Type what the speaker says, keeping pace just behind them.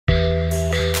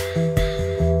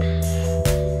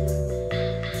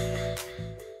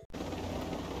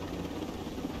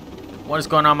What is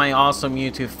going on, my awesome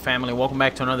YouTube family? Welcome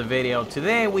back to another video.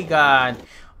 Today we got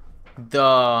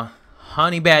the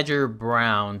Honey Badger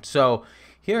Brown. So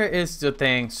here is the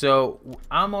thing. So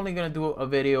I'm only gonna do a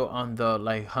video on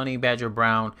the Honey Badger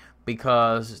Brown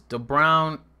because the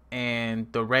brown and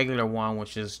the regular one,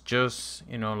 which is just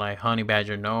Honey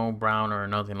Badger, no brown or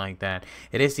nothing like that,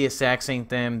 it is the exact same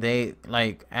thing. They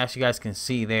as you guys can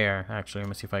see there. Actually, let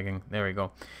me see if I can. There we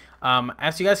go.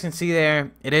 As you guys can see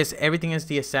there, everything is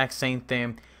the exact same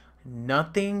thing.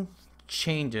 Nothing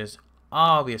changes,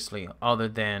 obviously, other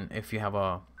than if you have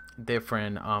a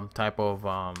different type of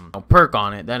perk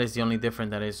on it. That is the only different.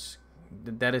 That is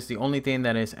the only thing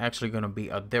that is actually going to be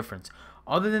a difference.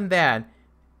 Other than that,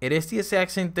 it is the exact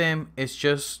same thing. It's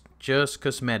just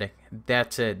cosmetic.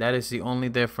 That's it. That is the only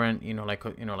different, like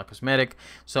cosmetic.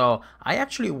 So I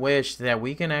actually wish that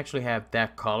we can actually have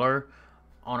that color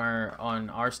on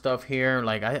our stuff here.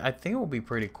 I think it would be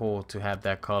pretty cool to have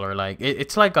that color.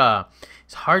 It's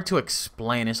hard to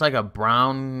explain. It's like a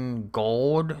brown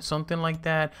gold, something like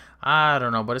that. I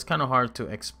don't know, but it's kind of hard to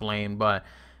explain. But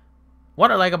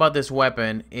what I like about this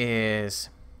weapon is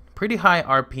pretty high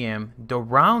RPM. The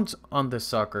rounds on the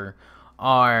sucker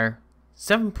are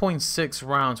 7.6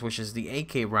 rounds, which is the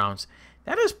AK rounds.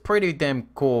 That is pretty damn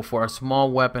cool for a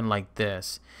small weapon like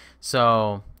this.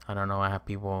 So I don't know, I have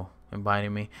people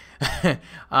inviting me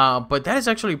but that is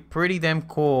actually pretty damn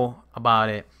cool about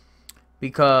it,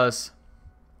 because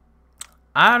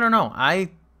I don't know,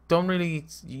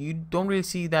 you don't really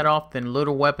see that often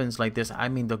little weapons like this. I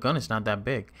mean, the gun is not that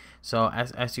big, so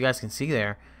as you guys can see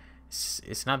there,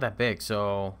 it's not that big.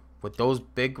 So with those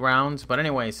big rounds, but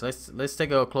anyways, let's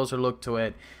take a closer look to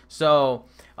it. So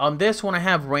on this one, I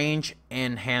have range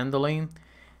and handling.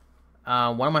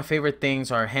 One of my favorite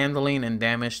things are handling and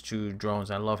damage to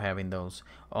drones. I love having those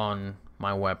on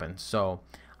my weapons. So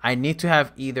I need to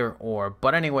have either or.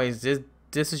 But anyways,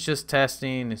 this is just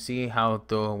testing to see how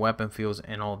the weapon feels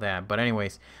and all that. But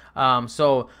anyways,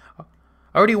 so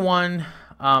already one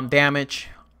damage,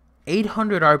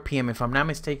 800 RPM if I'm not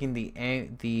mistaken. The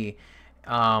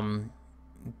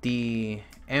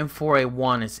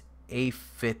M4A1 is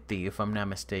 850 if I'm not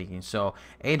mistaken. So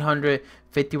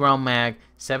 850 round mag,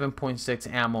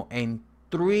 7.6 ammo, and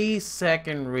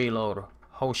 3-second reload.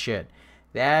 Oh shit,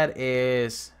 that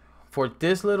is, for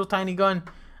this little tiny gun,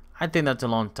 I think that's a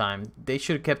long time. They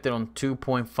should have kept it on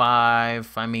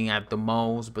 2.5, I mean at the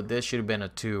most, but this should have been a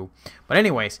 2. But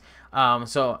anyways,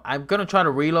 so I'm gonna try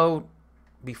to reload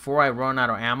before I run out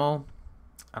of ammo.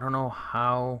 I don't know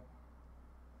how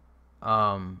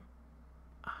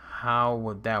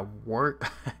would that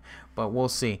work but we'll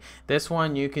see. This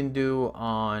one you can do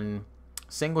on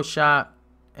single shot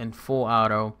and full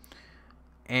auto,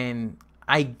 and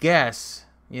I guess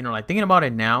thinking about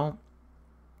it now,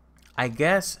 I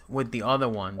guess with the other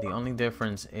one the only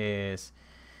difference is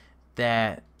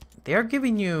that they're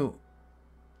giving you,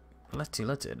 let's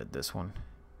edit this one.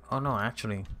 Oh no,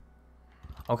 actually,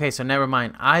 okay, so never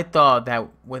mind. I thought that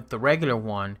with the regular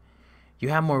one you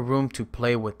have more room to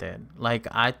play with it.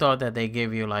 I thought that they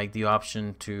gave you the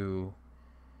option to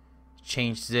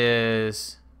change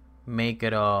this, make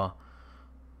it a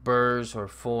burst or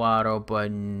full auto,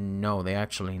 but no, they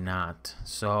actually not.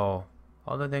 So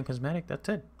other than cosmetic, that's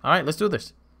it. All right, let's do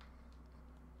this.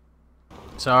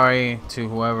 Sorry to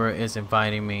whoever is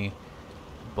inviting me,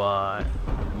 but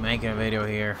I'm making a video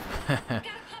here.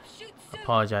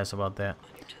 Apologize about that.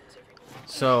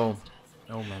 So,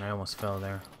 oh man, I almost fell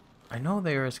there. I know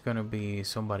there is gonna be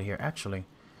somebody here. Actually,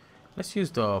 let's use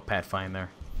the Pathfinder.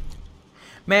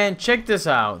 Man, check this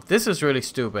out. This is really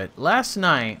stupid. Last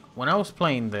night when I was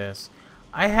playing this,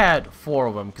 I had 4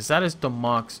 of them because that is the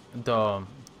max. The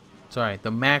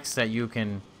max that you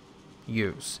can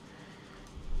use.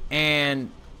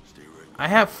 And I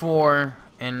have 4,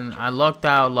 and I logged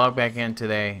out, logged back in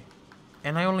today,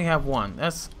 and I only have 1.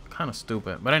 That's kind of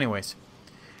stupid. But anyways,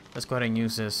 let's go ahead and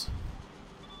use this.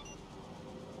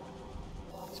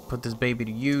 Put this baby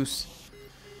to use.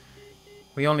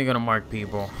 We only gonna mark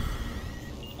people.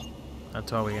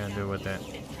 That's all we're gonna do with it.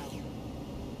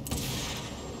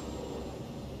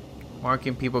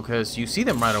 Marking people because you see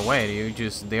them right away.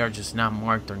 They are just not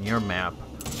marked on your map.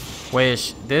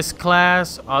 Which this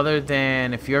class, other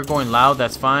than if you're going loud,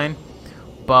 that's fine.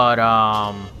 But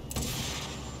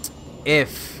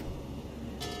if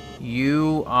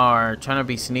you are trying to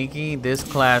be sneaky, this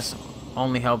class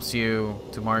only helps you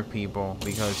to mark people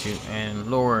because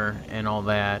and lure and all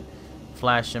that,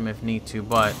 flash them if need to.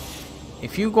 But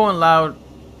if you going loud,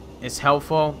 it's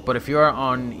helpful. But if you're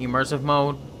on immersive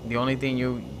mode, the only thing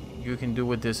you can do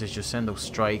with this is just send those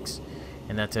strikes,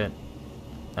 and that's it.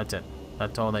 That's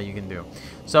That's all that you can do.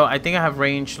 So I think I have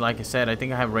range. Like I said, I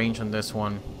think I have range on this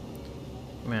one.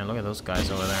 Man, look at those guys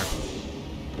over there.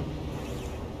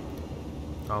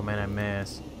 Oh man, I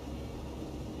missed.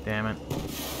 Damn it.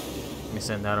 Let me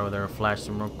send that over there. Flash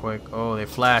them real quick. Oh, they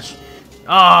flash.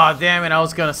 Oh, damn it. I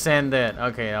was gonna send it.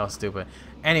 Okay, that was stupid.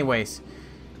 Anyways,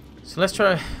 so let's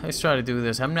try to do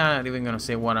this. I'm not even gonna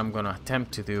say what I'm gonna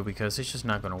attempt to do because it's just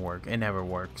not gonna work. It never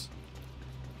works.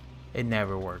 It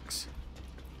never works.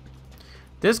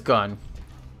 This gun,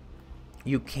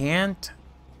 you can't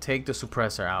take the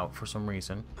suppressor out for some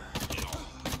reason.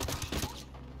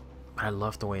 But I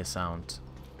love the way it sounds.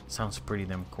 It sounds pretty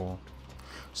damn cool.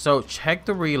 So check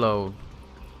the reload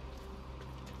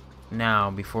now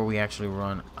before we actually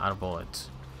run out of bullets.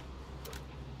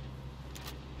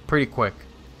 Pretty quick.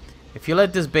 If you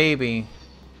let this baby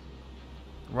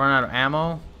run out of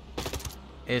ammo,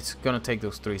 it's gonna take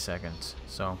those 3 seconds.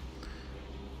 So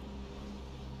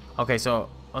okay, so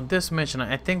on this mission,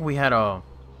 I think we had a...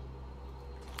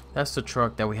 That's the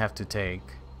truck that we have to take.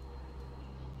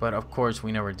 But of course,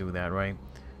 we never do that, right?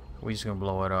 We're just gonna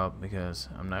blow it up because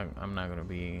I'm not gonna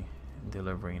be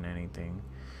delivering anything.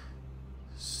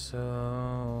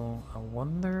 So I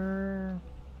wonder...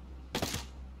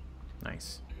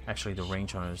 Nice. Actually, the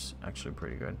range on it is actually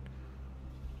pretty good.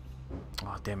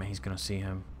 Oh, damn it, he's gonna see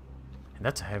him. And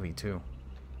that's heavy, too.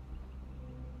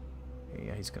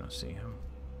 Yeah, he's gonna see him.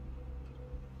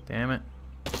 Damn it.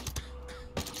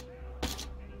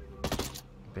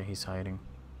 Bet he's hiding.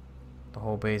 The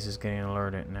whole base is getting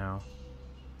alerted now.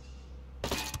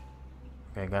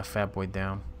 Okay, I got Fat Boy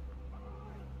down.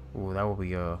 Ooh, that will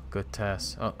be a good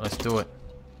test. Oh, let's do it.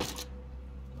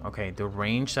 Okay, the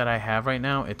range that I have right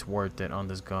now, it's worth it on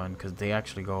this gun because they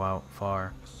actually go out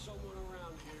far.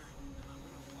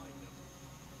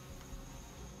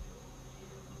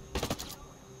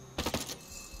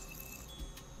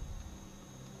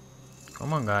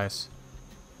 Come on, guys.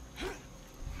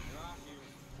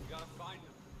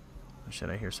 Or should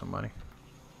I hear somebody?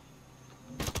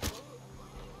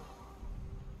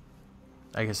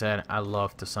 Like I said, I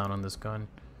love the sound on this gun.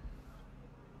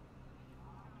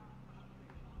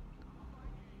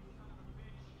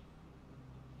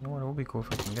 You know what? It would be cool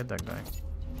if I can get that guy.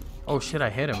 Oh shit,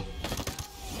 I hit him.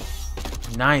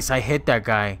 Nice, I hit that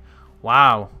guy.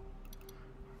 Wow.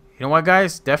 You know what,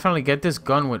 guys? Definitely get this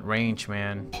gun with range,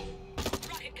 man.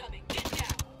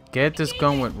 Get this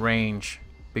gun with range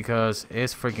because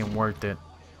it's freaking worth it.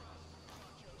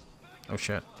 Oh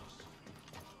shit.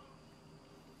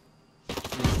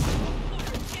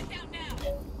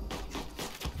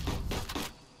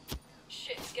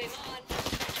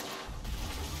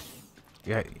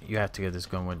 Yeah, you have to get this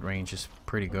gun with range. It's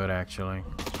pretty good, actually.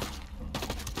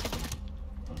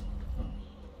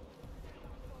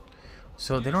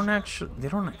 So they don't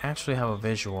actually have a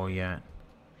visual yet.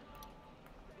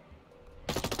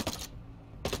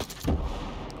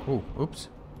 Ooh, oops.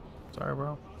 Sorry,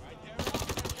 bro.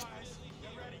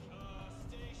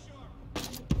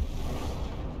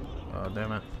 Oh,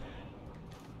 damn it.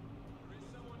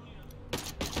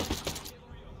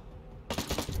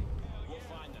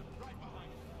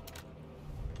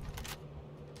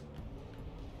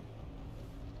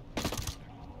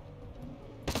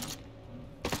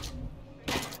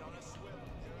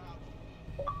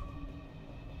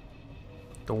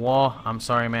 The wall. I'm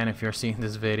sorry, man, if you're seeing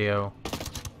this video.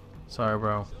 Sorry,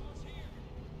 bro.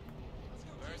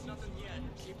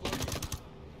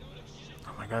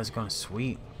 Oh my God, it's going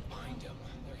sweet.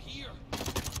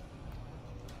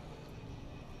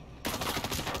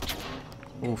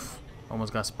 Oof.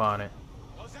 Almost got spotted.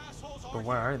 But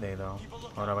where are they, though?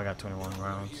 Hold up, I got 21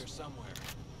 rounds.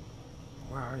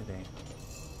 Where are they?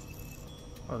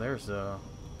 Oh, there's the...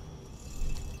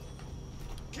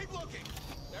 Keep looking.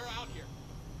 They're out here.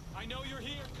 I know you're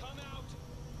here. Come out.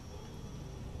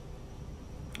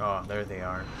 Oh, there they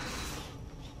are.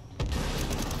 There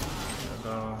we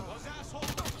go.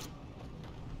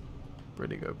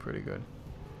 Pretty good, pretty good.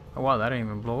 Oh wow, that didn't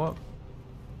even blow up.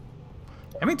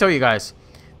 Let me tell you guys,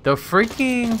 the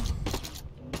freaking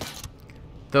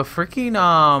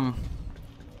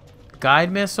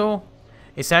guide missile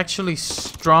is actually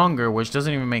stronger, which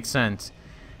doesn't even make sense,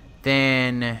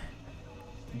 than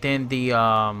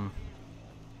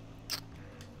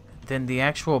the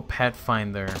actual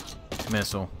Pathfinder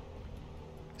missile.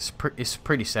 It's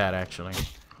pretty sad, actually.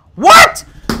 What?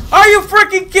 Are you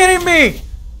freaking kidding me?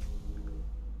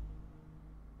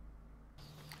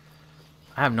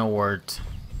 I have no words.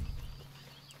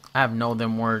 I have no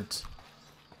them words.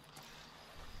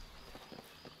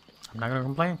 I'm not gonna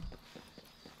complain.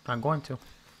 Not going to.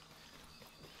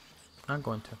 Not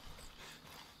going to.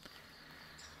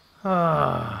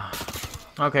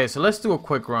 Okay, so let's do a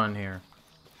quick run here.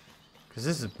 Because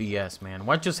this is BS, man.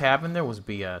 What just happened there was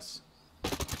BS. We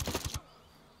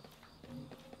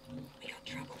got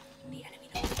trouble. The enemy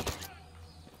knows.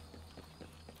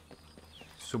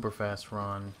 Super fast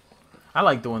run. I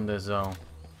like doing this, though.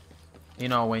 You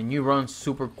know, when you run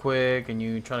super quick and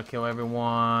you try to kill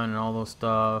everyone and all those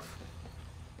stuff.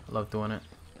 I love doing it.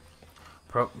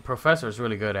 Professor's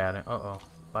really good at it. Uh-oh.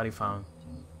 Body found.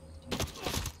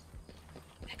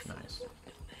 Nice.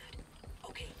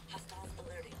 Okay, hostiles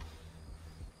alerting.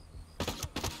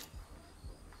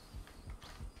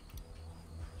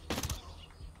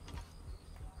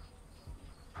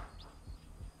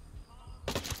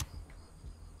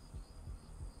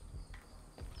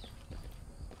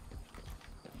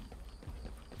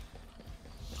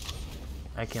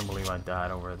 I can't believe I died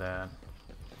over that.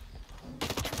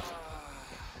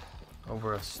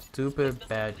 Over a stupid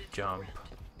bad jump. Wait,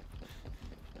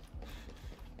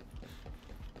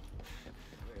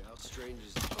 how strange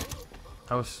is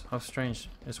How strange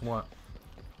is what?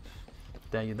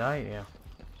 That you died? Yeah.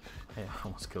 I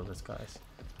almost killed this guys.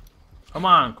 Come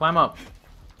on, climb up.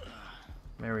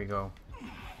 There we go.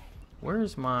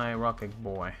 Where's my rocket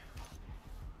boy?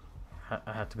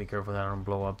 I have to be careful that I don't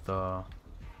blow up the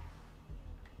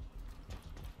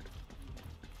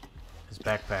his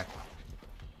backpack.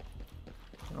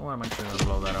 You know what? I'm actually gonna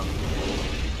blow that up.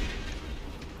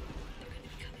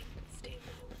 Stay low.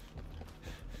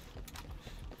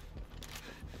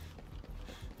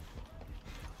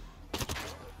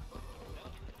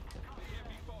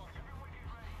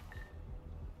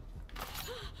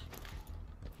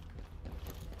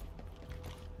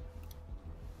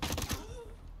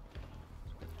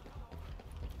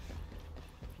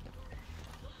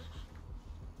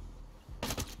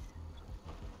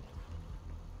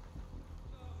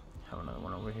 Have another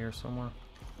one over here somewhere.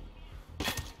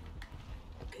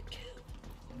 Good kill.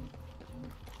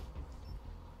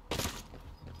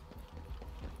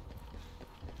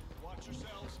 Watch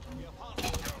yourselves. We have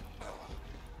hostiles.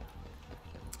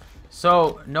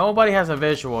 So nobody has a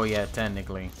visual yet,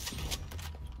 technically.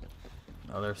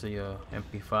 Oh, there's the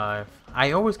MP5.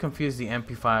 I always confuse the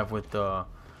MP5 with the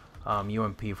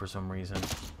UMP for some reason.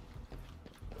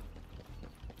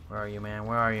 Where are you, man?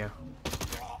 Where are you?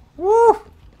 Woo!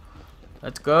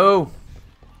 Let's go.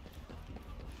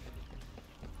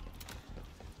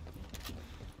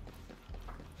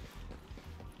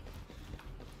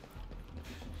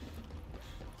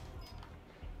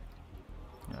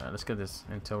 Let's get this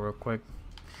intel real quick.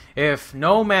 If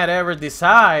Nomad ever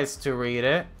decides to read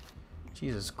it,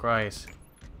 Jesus Christ.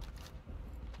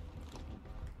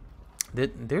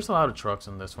 There's a lot of trucks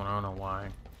in this one. I don't know why.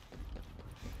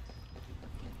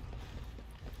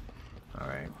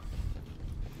 Alright.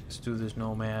 Let's do this,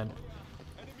 Nomad.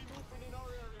 Enemy movement in our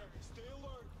area. Stay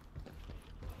alert.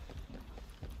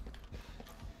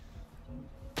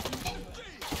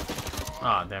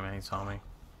 Ah, damn it, he saw me.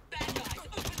 Bad guys,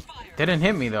 open fire. They didn't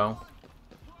hit me though.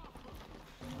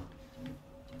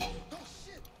 Oh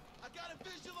shit! I got a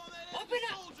visual on that Open enemy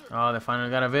up. soldier. Oh, they finally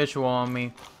got a visual on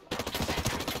me.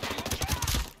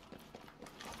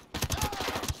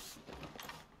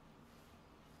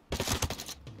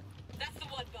 That's the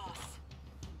one, boss.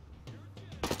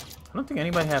 I don't think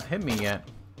anybody have hit me yet.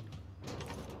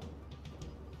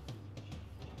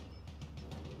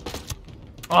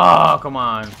 Oh, come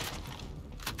on.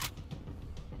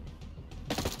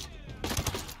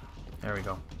 There we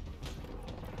go.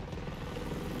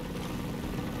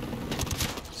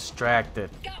 Distracted.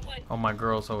 Got one. Oh, my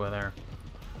girl's over there.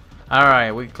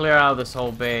 Alright, we clear out this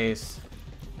whole base.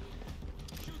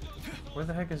 Where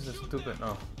the heck is this stupid?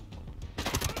 Oh.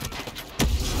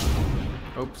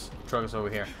 Oops, truck is over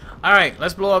here. Alright,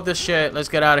 let's blow up this shit. Let's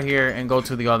get out of here and go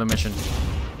to the other mission.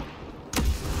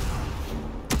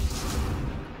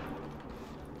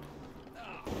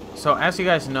 So, as you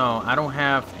guys know, I don't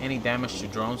have any damage to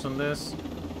drones on this.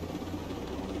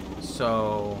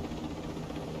 So,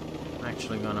 I'm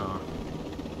actually gonna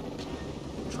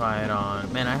try it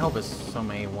on. Man, I hope it's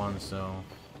some A1s, so...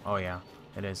 Oh yeah,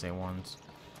 it is A1s.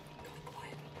 Going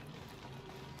quiet.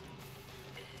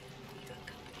 We got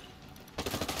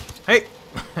company. Hey!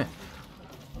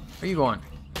 Where you going?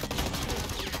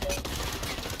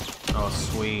 Oh,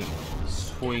 sweet.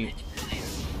 Sweet.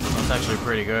 That's actually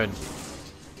pretty good.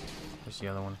 Where's the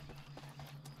other one?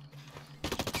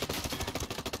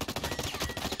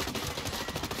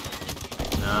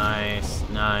 Nice,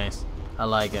 nice. I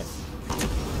like it.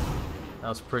 That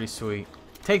was pretty sweet.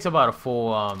 Takes about a full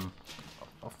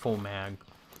mag.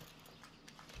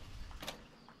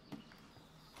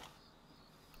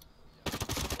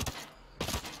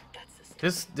 That's the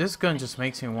This gun just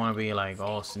makes me want to be like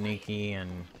all sneaky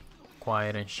and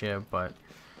quiet and shit, but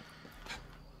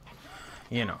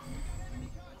you know.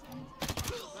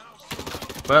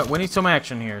 But we need some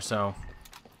action here, so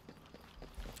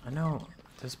I know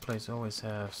this place always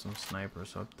has some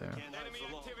snipers up there. Enemy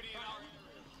activity in our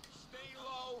area. Stay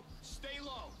low. Stay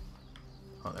low.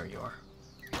 Oh, there you are.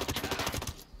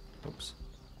 Oops.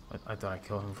 I thought I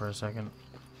killed him for a second.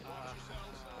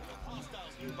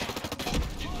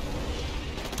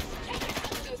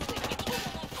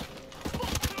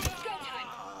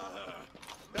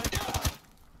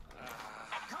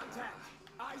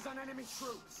 Eyes on enemy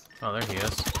troops. Oh, there he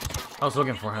is. I was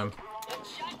looking for him.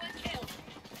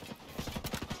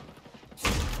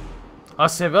 A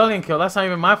civilian kill. That's not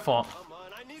even my fault.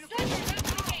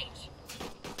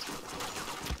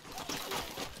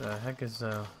 The heck is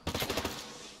there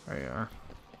you are.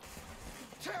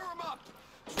 Tear him up.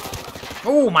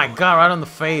 Oh my god, right on the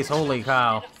face. Holy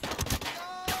cow.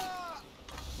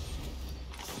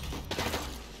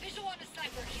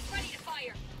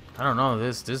 I don't know,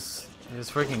 this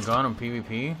freaking gun on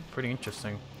PvP, pretty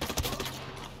interesting.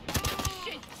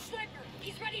 Shit, sniper,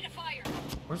 he's ready to fire.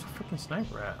 Where's the freaking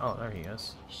sniper at? Oh, there he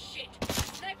is. Shit,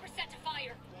 sniper set to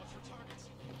fire.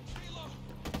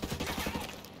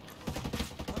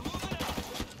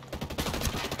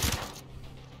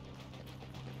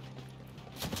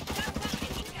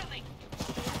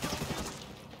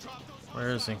 Where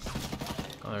is he?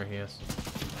 Oh, there he is.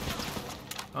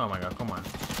 Oh my god, come on.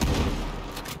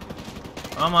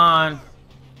 Come on!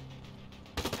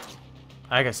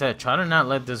 Like I said, try to not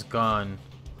let this gun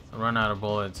run out of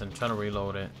bullets and try to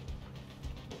reload it.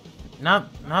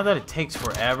 Not that it takes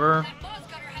forever,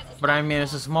 but I mean,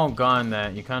 it's a small gun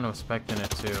that you're kind of expecting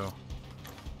it to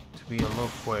be a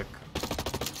little quick.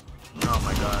 Oh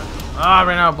my god. Ah, I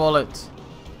ran out of bullets!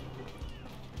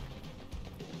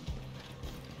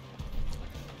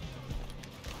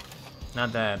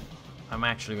 Not that I'm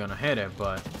actually gonna hit it,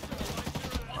 but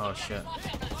oh shit.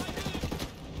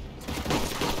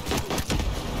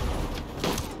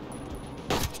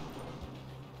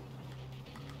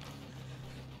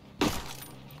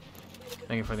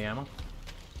 Thank you for the ammo.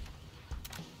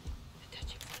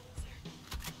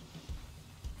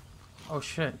 Oh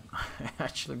shit. It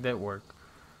actually did work.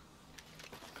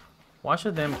 Watch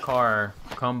a damn car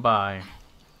come by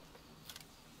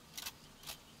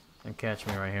and catch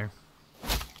me right here.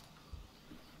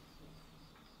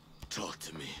 Talk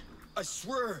to me. I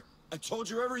swear, I told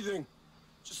you everything.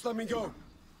 Just let me go.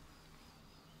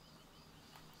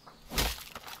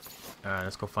 Alright,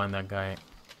 let's go find that guy.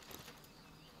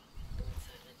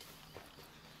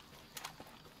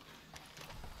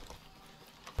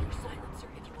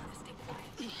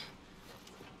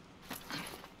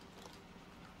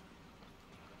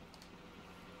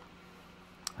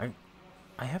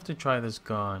 I have to try this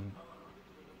gun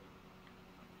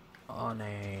on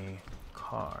a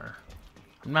car.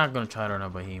 I'm not gonna try it on a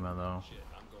behemoth though.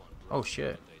 Oh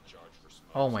shit.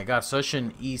 Oh my god, such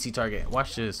an easy target.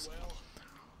 Watch this.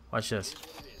 Watch this.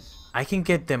 I can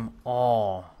get them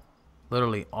all.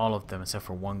 Literally all of them except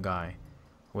for one guy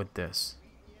with this.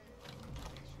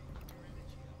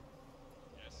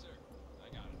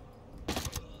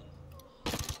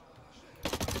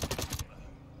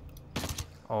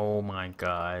 Oh my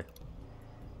god.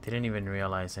 Didn't even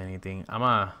realize anything.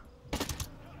 I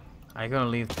gonna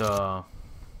leave the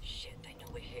Shit, they know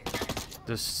we're here.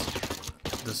 the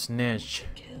snitch.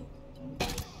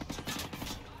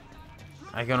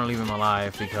 I gonna leave him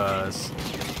alive because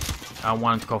I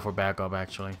wanted to go for backup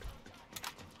actually.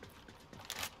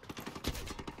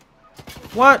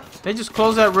 What? They just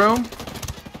closed that room?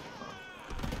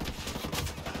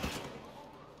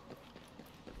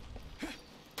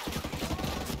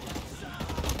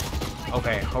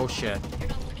 Okay, oh shit.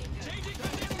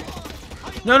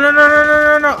 No, no, no, no,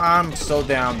 no, no, no. I'm so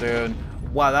down, dude.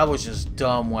 Wow, that was just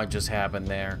dumb what just happened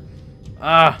there.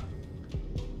 I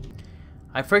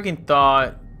freaking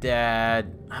thought that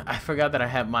I forgot that I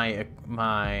had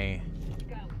my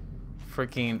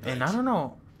freaking, and I don't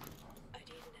know.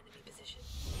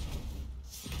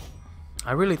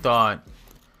 I really thought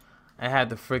I had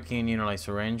the freaking, you know, like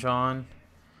syringe on.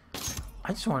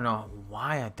 I just want to know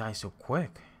why I died so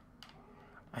quick.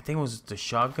 I think it was the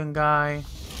shotgun guy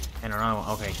and another one.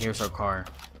 Okay, here's our car.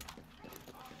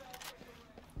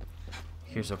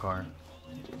 Here's the car.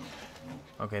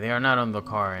 Okay, they are not on the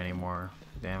car anymore.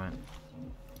 Damn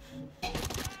it.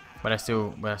 But I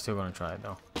still gonna try it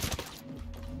though.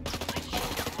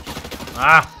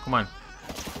 Ah, come on.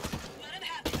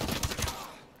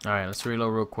 All right, let's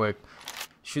reload real quick.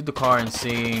 Shoot the car and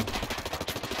see.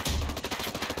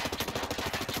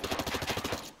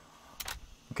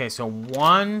 Okay, so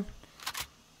one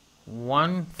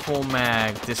full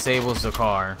mag disables the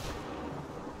car.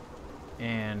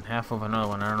 And half of another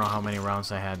one, I don't know how many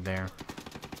rounds I had there,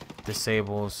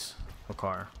 disables the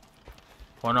car.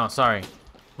 Well, no, sorry.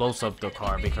 Blows up the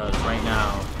car because right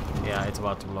now, yeah, it's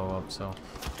about to blow up, so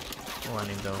I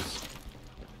need those.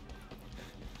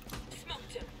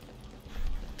 Smoked him.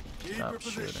 Keep your Stop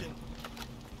position. shooting.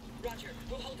 Roger,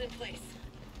 we'll hold in place.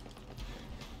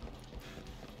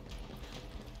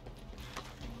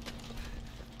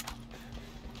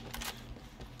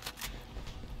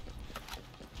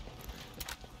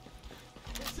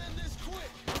 Let's end this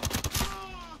quick.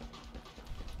 Ah!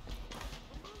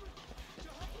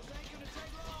 This ain't gonna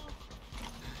take long.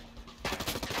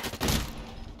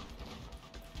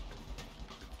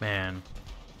 Man,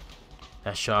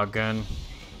 that shotgun.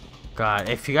 God,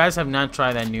 if you guys have not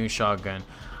tried that new shotgun,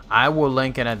 I will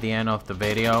link it at the end of the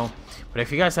video. But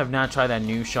if you guys have not tried that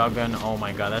new shotgun, oh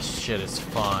my god, that shit is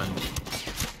fun.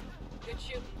 Good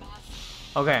shooting,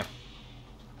 boss. Okay.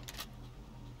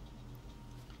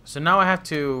 So now I have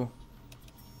to...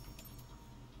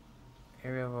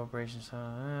 Area of operations,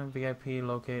 VIP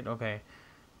locate, okay.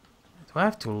 Do I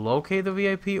have to locate the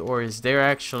VIP, or is there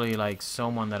actually like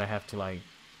someone that I have to like...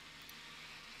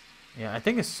 Yeah, I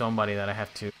think it's somebody that I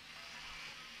have to...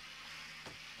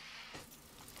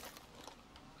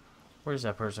 Where's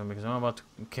that person? Because I'm about to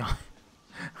kill...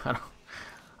 I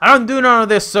don't do none of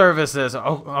this services,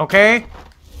 okay?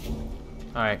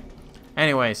 Alright.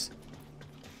 Anyways.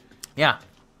 Yeah.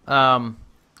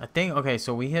 I think, okay,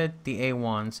 so we hit the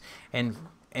A1s,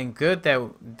 and good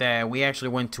that we actually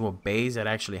went to a base that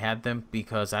actually had them,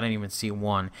 because I didn't even see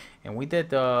one. And we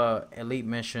did the elite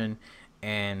mission,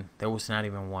 and there was not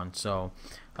even one. So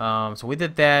so we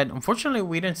did that. Unfortunately,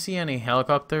 we didn't see any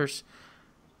helicopters,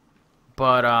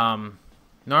 but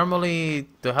normally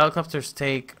the helicopters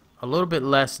take a little bit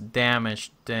less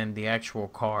damage than the actual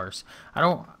cars. I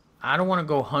don't want to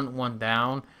go hunt one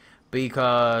down,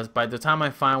 because by the time I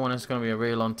find one, it's going to be a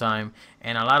really long time,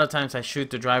 and a lot of times I shoot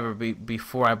the driver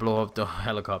before I blow up the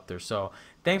helicopter. So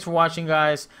thanks for watching,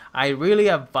 guys. I really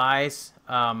advise,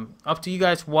 up to you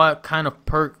guys, what kind of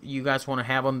perk you guys want to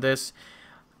have on this.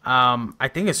 I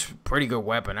think it's a pretty good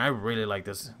weapon. I really like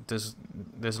this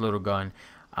little gun.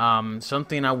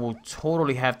 Something I will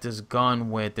totally have this gun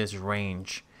with is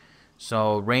range.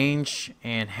 So range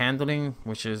and handling,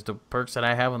 which is the perks that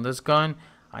I have on this gun,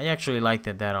 I actually liked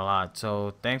that a lot.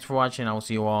 So thanks for watching. I will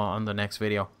see you all on the next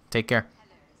video. Take care.